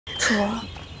主儿，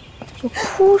有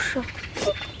哭声。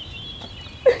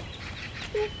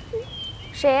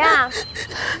谁呀？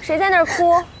谁在那儿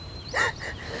哭？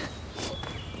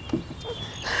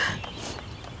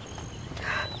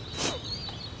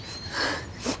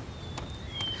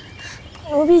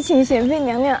奴婢请贤妃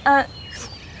娘娘安。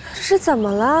这是怎么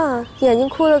了？眼睛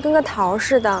哭得跟个桃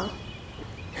似的。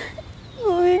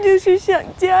奴婢就是想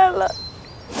家了。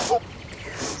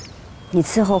你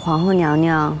伺候皇后娘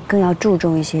娘更要注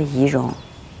重一些仪容，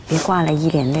别挂了一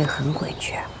脸泪痕回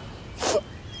去。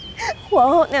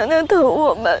皇后娘娘疼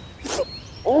我们，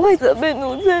不会责备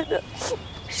奴才的。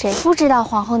谁不知道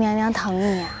皇后娘娘疼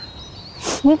你呀？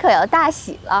你可要大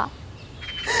喜了。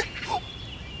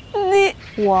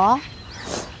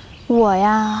我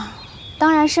呀，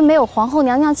当然是没有皇后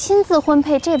娘娘亲自婚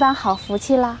配这般好福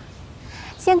气啦。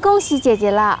先恭喜姐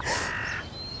姐啦！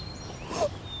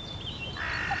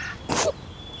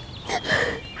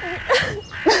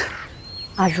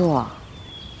阿若，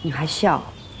你还笑？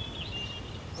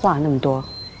话那么多。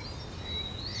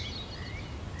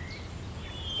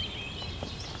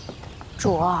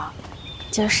主儿，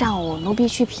今儿上午奴婢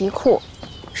去皮库，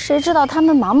谁知道他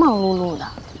们忙忙碌碌的，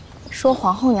说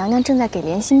皇后娘娘正在给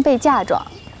莲心备嫁妆，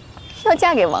要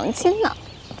嫁给王亲呢。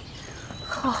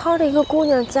好好的一个姑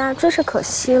娘家，真是可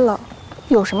惜了。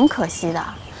有什么可惜的？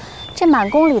这满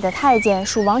宫里的太监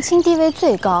属王亲地位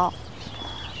最高，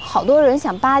好多人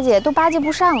想巴结都巴结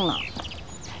不上呢。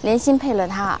莲心配了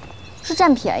他，是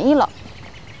占便宜了。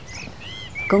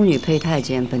宫女配太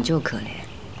监本就可怜，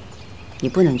你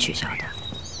不能取笑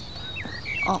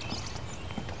她。哦，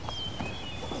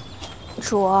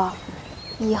主儿，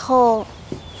以后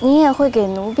你也会给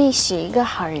奴婢许一个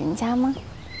好人家吗？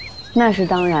那是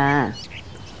当然。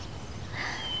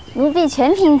奴婢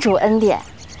全凭主恩典。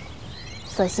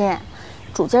索性，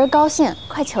主今儿高兴，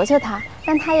快求求他，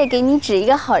让他也给你指一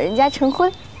个好人家成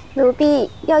婚。奴婢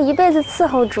要一辈子伺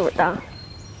候主的。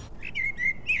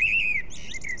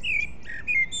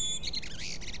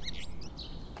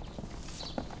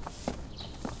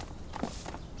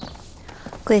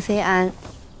贵妃安。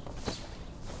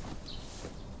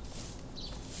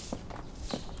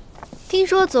听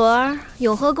说昨儿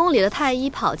永和宫里的太医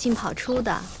跑进跑出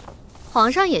的，皇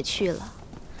上也去了。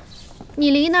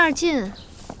你离那儿近，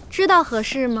知道何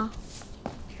事吗？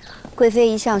贵妃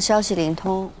一向消息灵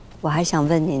通，我还想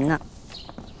问您呢。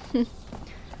哼，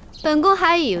本宫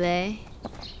还以为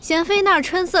贤妃那儿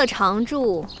春色常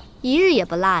驻，一日也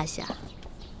不落下，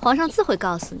皇上自会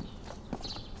告诉你。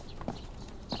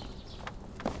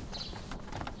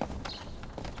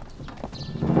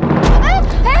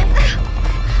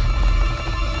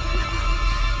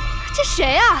这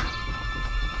谁啊？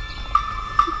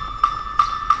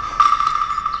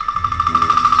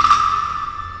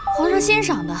皇上欣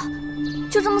赏的，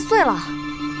就这么碎了？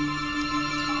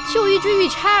就一只玉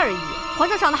钗而已，皇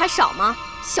上赏的还少吗？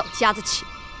小家子气！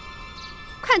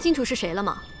看清楚是谁了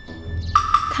吗？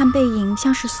看背影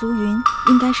像是苏云，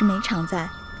应该是没常在。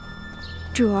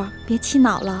主儿，别气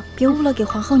恼了，别误了给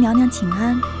皇后娘娘请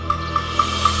安。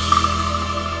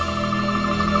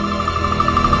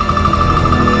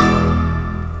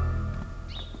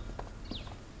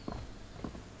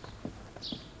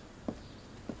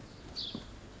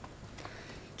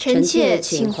臣妾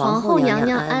请皇后娘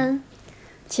娘安。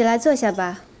起来坐下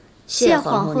吧。谢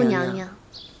皇后娘娘。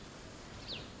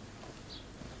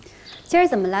今儿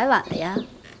怎么来晚了呀？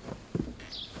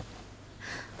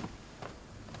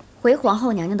回皇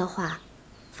后娘娘的话，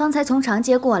方才从长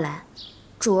街过来，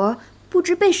主儿不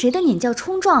知被谁的撵轿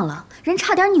冲撞了，人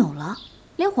差点扭了，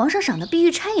连皇上赏的碧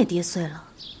玉钗也跌碎了。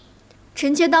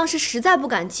臣妾当时实在不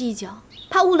敢计较，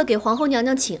怕误了给皇后娘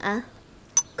娘请安，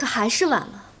可还是晚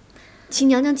了，请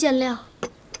娘娘见谅。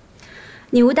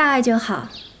你无大碍就好。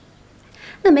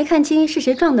那没看清是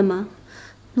谁撞的吗？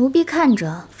奴婢看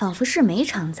着仿佛是没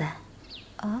常在。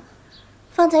啊，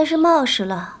方才是冒失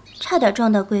了，差点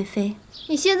撞到贵妃。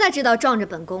你现在知道撞着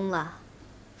本宫了，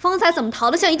方才怎么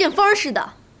逃得像一阵风似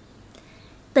的？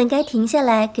本该停下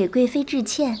来给贵妃致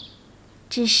歉，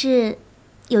只是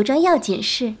有桩要紧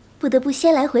事，不得不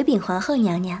先来回禀皇后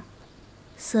娘娘，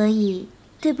所以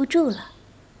对不住了。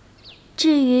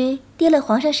至于跌了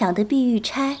皇上赏的碧玉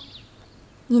钗，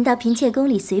您到嫔妾宫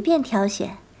里随便挑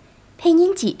选，配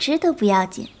您几只都不要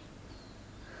紧。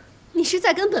你是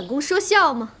在跟本宫说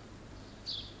笑吗？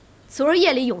昨儿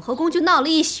夜里永和宫就闹了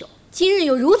一宿，今日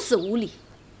又如此无礼，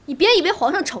你别以为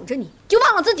皇上宠着你就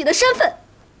忘了自己的身份。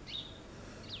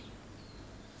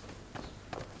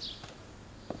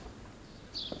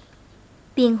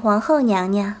禀皇后娘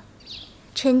娘，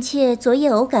臣妾昨夜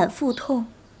偶感腹痛，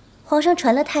皇上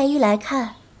传了太医来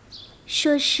看，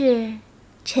说是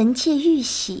臣妾遇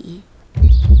喜。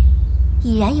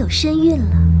已然有身孕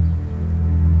了。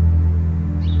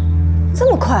这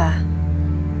么快？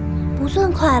不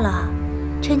算快了，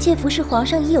臣妾服侍皇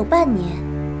上已有半年，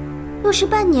若是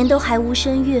半年都还无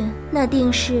身孕，那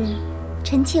定是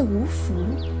臣妾无福。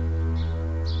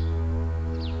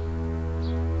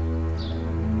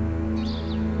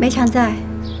梅常在，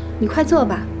你快坐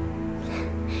吧。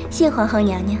谢皇后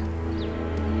娘娘。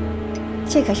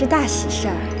这可是大喜事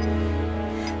儿。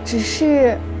只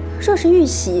是，若是玉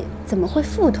玺，怎么会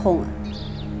腹痛啊？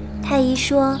太医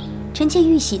说，臣妾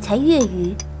玉玺才月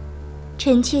余，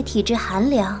臣妾体质寒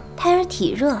凉，胎儿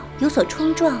体热，有所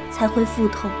冲撞，才会腹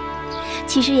痛。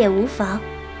其实也无妨。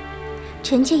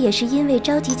臣妾也是因为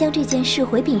着急将这件事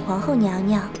回禀皇后娘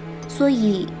娘，所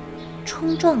以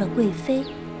冲撞了贵妃，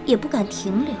也不敢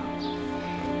停留。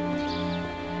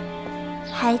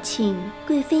还请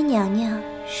贵妃娘娘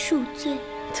恕罪。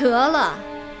得了，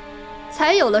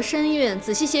才有了身孕，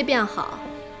仔细些便好。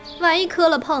万一磕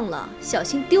了碰了，小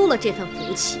心丢了这份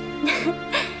福气。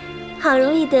好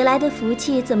容易得来的福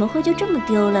气，怎么会就这么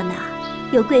丢了呢？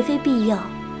有贵妃庇佑，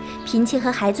嫔妾和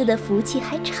孩子的福气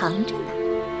还长着呢。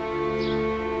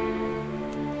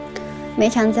梅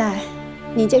常在，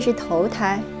你这是头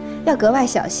胎，要格外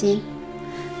小心。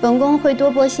本宫会多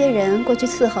拨些人过去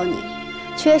伺候你，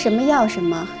缺什么要什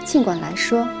么，尽管来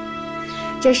说。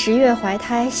这10月怀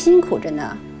胎辛苦着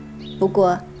呢，不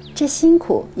过这辛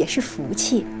苦也是福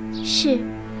气。是。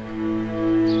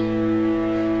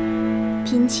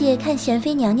嫔妾看贤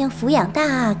妃娘娘抚养大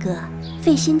阿哥，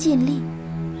费心尽力，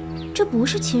这不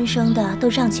是亲生的都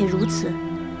尚且如此，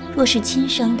若是亲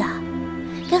生的，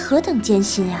该何等艰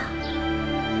辛啊！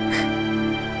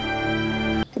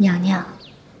娘娘，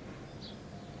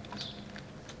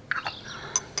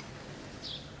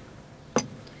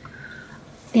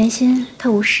莲心她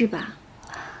无事吧？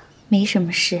没什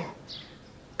么事，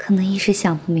可能一时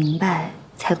想不明白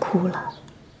才哭了。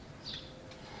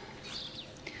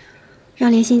让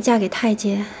莲心嫁给太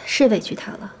监是委屈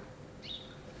她了，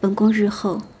本宫日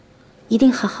后一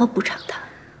定好好补偿她。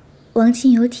王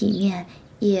亲有体面，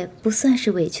也不算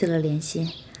是委屈了莲心，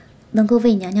能够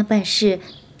为娘娘办事，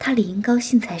她理应高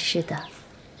兴才是的。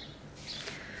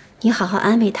你好好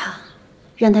安慰她，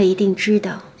让她一定知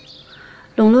道，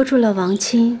笼络住了王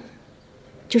亲，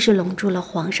就是笼住了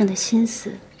皇上的心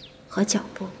思和脚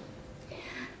步。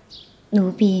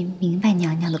奴婢明白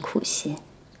娘娘的苦心。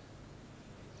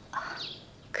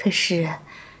可是，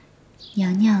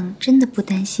娘娘真的不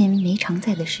担心梅常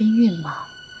在的身孕吗？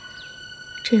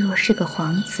这若是个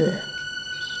皇子，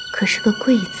可是个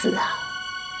贵子啊！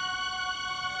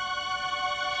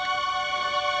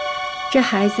这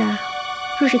孩子啊，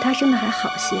若是他生的还好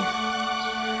些，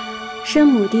生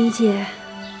母低贱，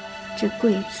这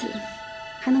贵子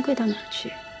还能贵到哪儿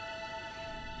去？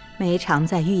梅常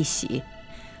在玉玺，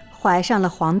怀上了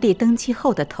皇帝登基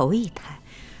后的头一胎，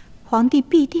皇帝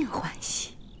必定欢喜。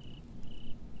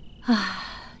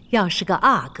要是个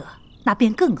阿哥，那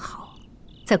便更好。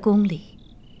在宫里，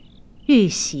玉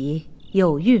玺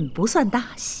有孕不算大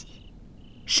喜，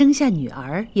生下女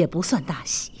儿也不算大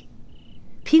喜，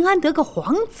平安得个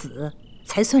皇子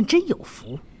才算真有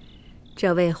福。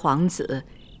这位皇子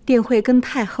定会跟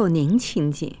太后您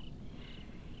亲近。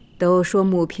都说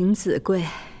母凭子贵，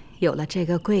有了这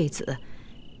个贵子，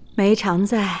梅常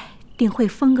在定会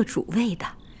封个主位的。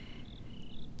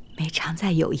梅常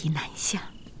在有意南下。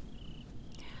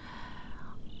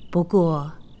不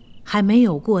过，还没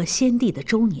有过先帝的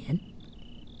周年，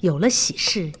有了喜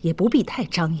事也不必太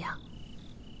张扬。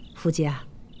夫家，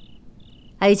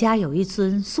哀家有一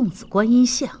尊送子观音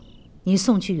像，您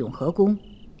送去永和宫，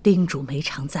叮嘱梅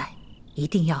常在，一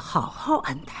定要好好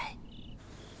安排。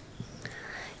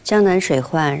江南水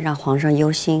患让皇上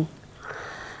忧心，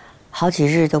好几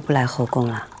日都不来后宫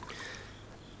了。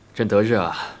朕得日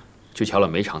啊，就瞧了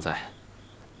梅常在。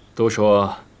都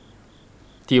说，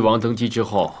帝王登基之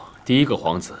后，第一个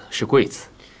皇子是贵子，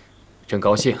朕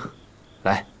高兴。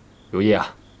来，如意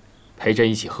啊，陪朕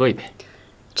一起喝一杯。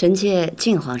臣妾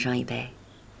敬皇上一杯。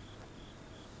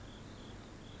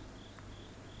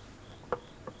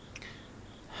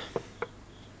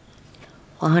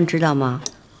皇上知道吗？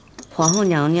皇后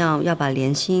娘娘要把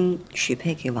莲心许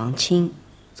配给王亲。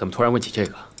怎么突然问起这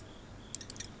个？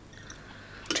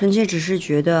臣妾只是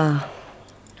觉得，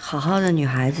好好的女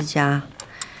孩子家，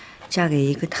嫁给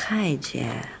一个太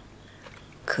监，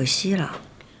可惜了。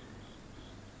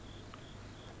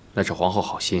那是皇后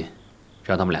好心，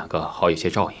让他们两个好有些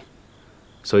照应，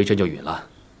所以朕就允了。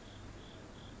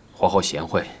皇后贤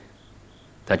惠，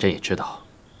但朕也知道，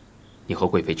你和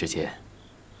贵妃之间，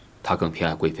她更偏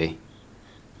爱贵妃，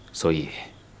所以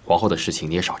皇后的事情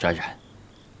你也少沾染，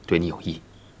对你有益。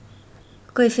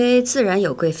贵妃自然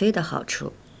有贵妃的好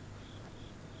处。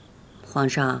皇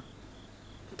上，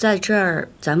在这儿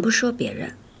咱不说别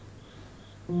人。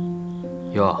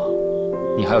哟，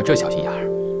你还有这小心眼儿？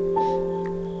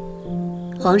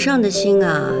皇上的心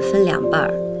啊，分2半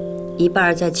儿，一半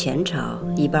儿在前朝，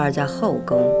一半儿在后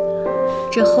宫。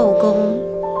这后宫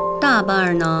大半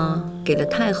儿呢给了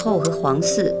太后和皇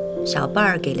嗣，小半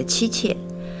儿给了妻妾。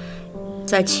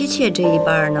在妻妾这一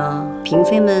半儿呢，嫔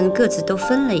妃们各自都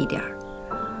分了一点儿。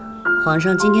皇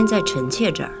上今天在臣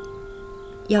妾这儿，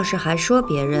要是还说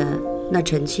别人，那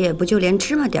臣妾不就连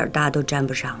芝麻点大都沾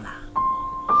不上了？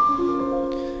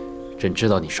朕知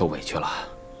道你受委屈了，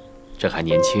朕还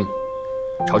年轻，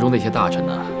朝中那些大臣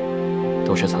呢，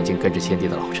都是曾经跟着先帝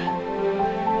的老臣，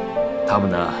他们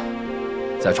呢，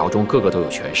在朝中个个都有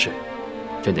权势，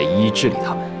朕得一一治理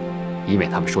他们，以免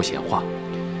他们说闲话。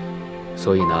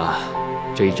所以呢，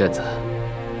这一阵子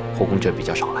后宫朕比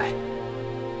较少来，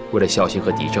为了孝心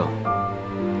和敌政，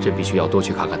朕必须要多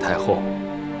去看看太后，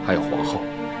还有皇后。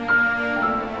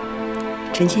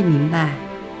臣妾明白，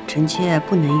臣妾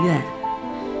不能怨，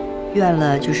怨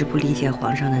了就是不理解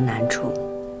皇上的难处。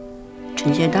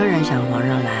臣妾当然想皇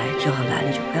上来，最好来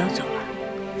了就不要走了。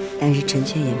但是臣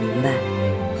妾也明白，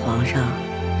皇上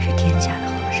是天下的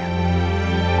皇上。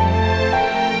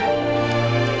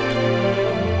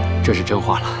这是真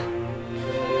话了。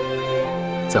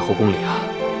在后宫里啊，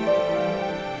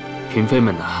嫔妃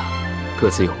们呢，各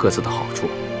自有各自的好处，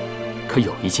可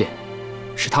有一件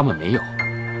是他们没有，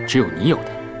只有你有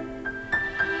的。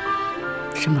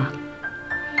什么？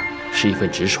是一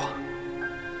份直爽。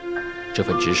这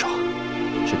份直爽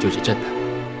是对着朕的，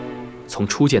从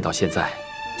初见到现在，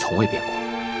从未变过。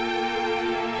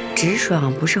直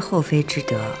爽不是后妃之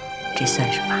德，这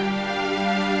算什么？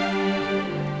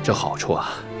这好处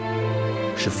啊，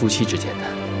是夫妻之间的。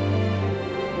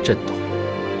朕懂，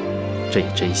朕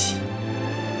也珍惜。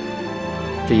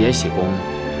这延禧宫，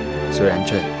虽然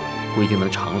朕不一定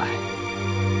能常来，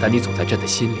但你总在朕的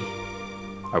心里，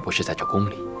而不是在这宫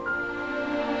里。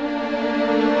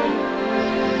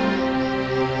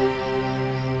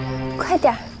快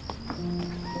点儿，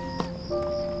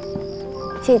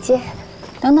姐姐，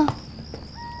等等，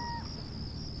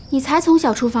你才从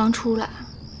小厨房出来，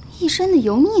一身的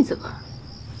油腻子味儿，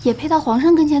也配到皇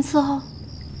上跟前伺候？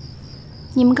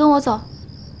你们跟我走。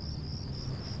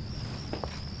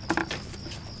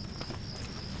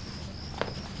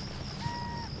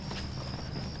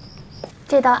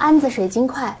这道安子水晶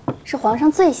块是皇上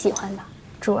最喜欢的，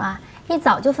主啊，一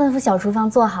早就吩咐小厨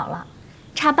房做好了，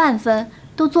差半分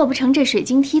都做不成这水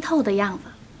晶剔透的样子。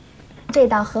这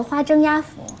道荷花蒸鸭脯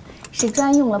是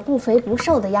专用了不肥不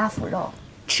瘦的鸭脯肉，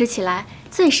吃起来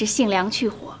最是性凉去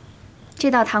火。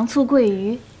这道糖醋桂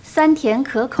鱼酸甜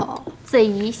可口，最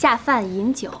宜下饭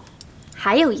饮酒。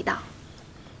还有一道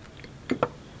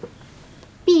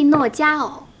碧糯佳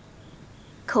藕，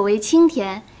口味清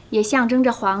甜，也象征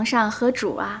着皇上和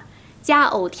主啊佳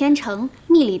藕天成，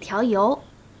蜜里调油。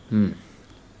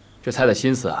这菜的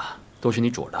心思啊，都是你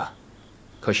主的，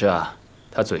可是啊，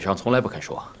他嘴上从来不肯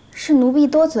说。是奴婢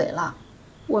多嘴了，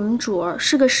我们主儿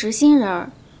是个实心人儿，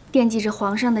惦记着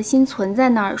皇上的心存在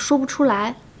那儿，说不出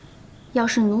来。要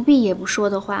是奴婢也不说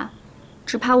的话，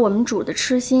只怕我们主的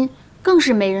痴心更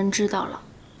是没人知道了。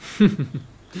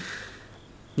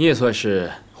你也算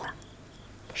是。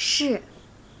是。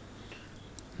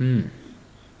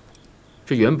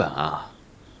这原本啊，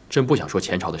朕不想说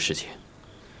前朝的事情，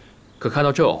可看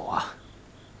到这藕啊，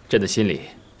朕的心里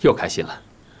又开心了。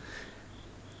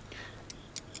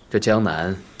这江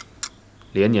南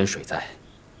连年水灾，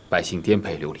百姓颠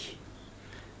沛流离，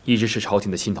一直是朝廷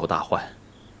的心头大患。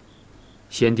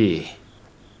先帝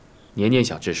年年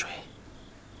想治水，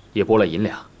也拨了银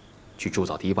两去铸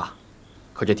造堤坝，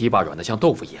可这堤坝软得像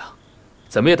豆腐一样，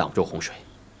怎么也挡不住洪水。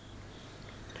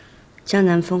江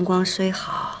南风光虽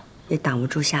好，也挡不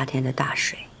住夏天的大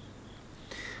水。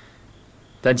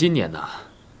但今年呢，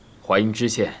淮阴知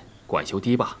县管修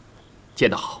堤坝，建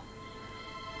得好，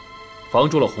防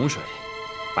住了洪水，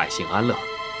百姓安乐，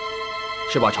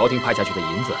是把朝廷派下去的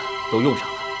银子都用上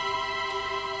了。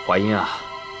淮阴啊，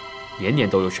年年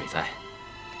都有水灾。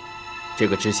这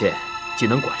个知县既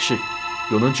能管事，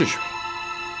又能治水，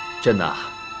朕呢，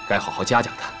该好好嘉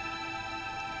奖他。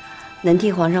能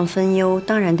替皇上分忧，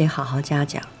当然得好好嘉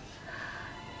奖。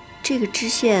这个知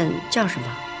县叫什么？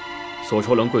索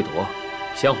戳棱贵夺，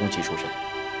镶红旗出身。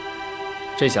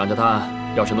朕想着他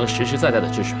要是能实实在在的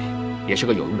治水，也是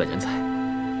个有用的人才，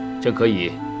朕可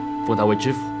以封他为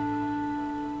知府。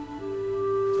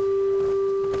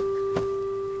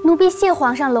奴婢谢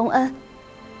皇上隆恩。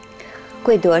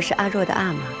贵夺是阿若的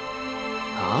阿玛。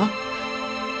啊，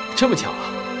这么巧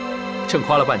啊！正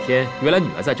夸了半天，原来女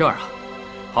儿在这儿啊！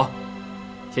好，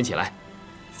先起来。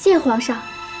谢皇上。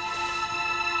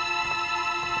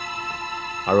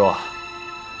阿若，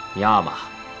你阿玛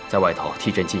在外头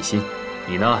替朕尽心，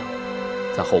你呢，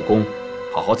在后宫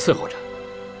好好伺候着，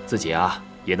自己啊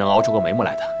也能熬出个眉目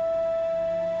来的。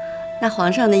那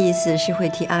皇上的意思是会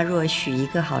替阿若许一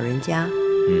个好人家。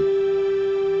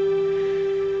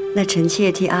那臣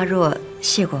妾替阿若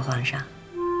谢过皇上。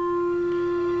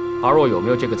阿若有没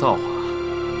有这个造化，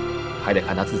还得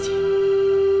看她自己。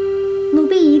奴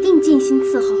婢一定尽心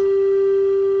伺候。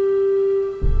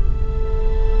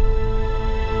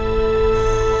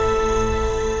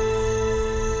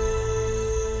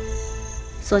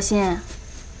索性，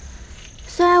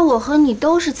虽然我和你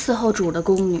都是伺候主的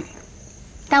宫女，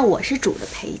但我是主的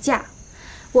陪嫁，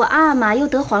我阿玛又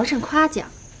得皇上夸奖。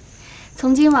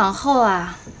从今往后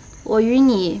啊，我与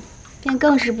你便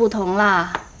更是不同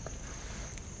啦。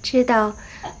知道，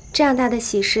这样大的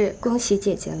喜事，恭喜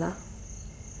姐姐了。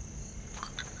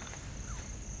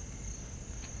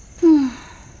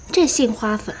这杏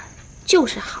花粉就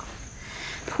是好，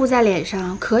铺在脸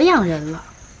上可养人了，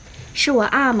是我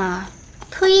阿玛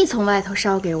特意从外头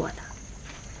捎给我的。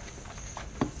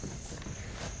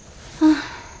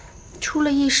出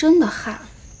了一身的汗。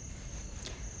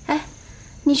哎，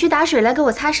你去打水来给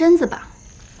我擦身子吧，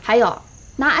还有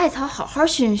拿艾草好好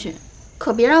熏熏，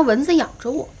可别让蚊子咬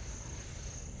着我。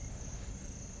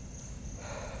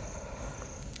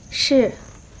是。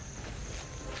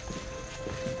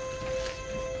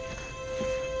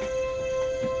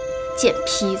贱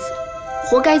坯子，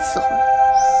活该伺候你。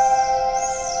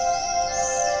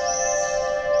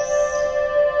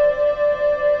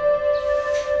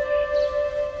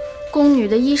宫女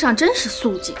的衣裳真是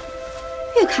素净，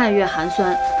越看越寒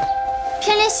酸，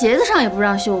偏连鞋子上也不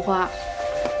让绣花。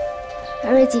阿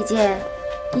瑞姐姐，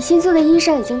你新做的衣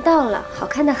裳已经到了，好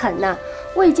看的很呢。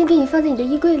我已经给你放在你的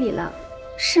衣柜里了。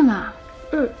是吗？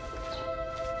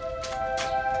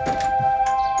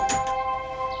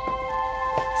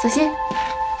小心，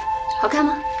好看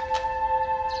吗？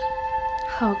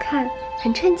好看，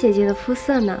很衬姐姐的肤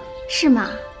色呢。是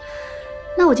吗？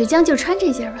那我就将就穿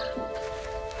这件吧。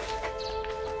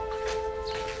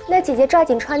那姐姐抓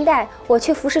紧穿戴，我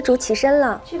去服侍主起身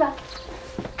了。去吧。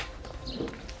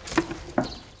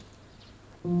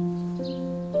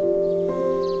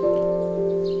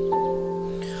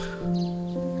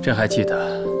朕还记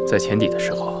得在前底的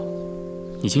时候，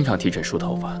你经常替朕梳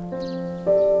头发。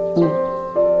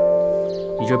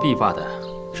你这碧发的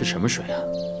是什么水啊？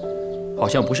好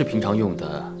像不是平常用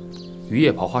的鱼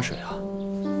叶刨花水啊。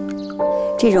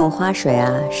这种花水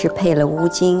啊，是配了乌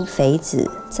金、榧子、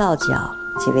皂角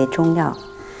几味中药，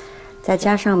再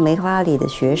加上梅花里的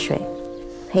血水，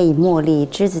配以茉莉、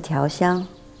栀子调香，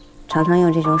常常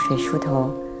用这种水梳头，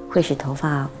会使头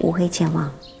发乌黑健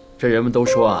忘。这人们都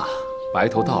说啊，白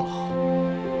头到老。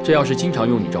这要是经常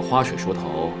用你这花水梳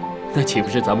头，那岂不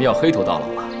是咱们要黑头到老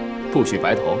了？不许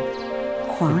白头。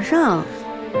皇上，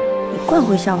你惯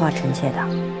会笑话臣妾的。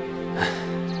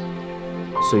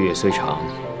岁月虽长，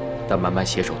但慢慢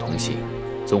携手同行，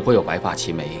总会有白发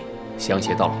齐眉、相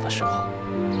携到老的时候。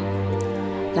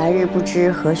来日不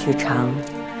知何许长，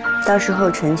到时候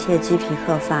臣妾鸡皮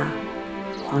鹤发，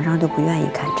皇上都不愿意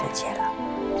看臣妾了。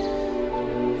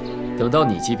等到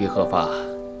你鸡皮鹤发，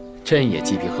朕也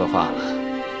鸡皮鹤发了，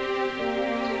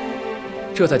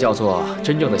这才叫做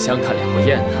真正的相看两不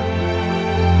厌呢。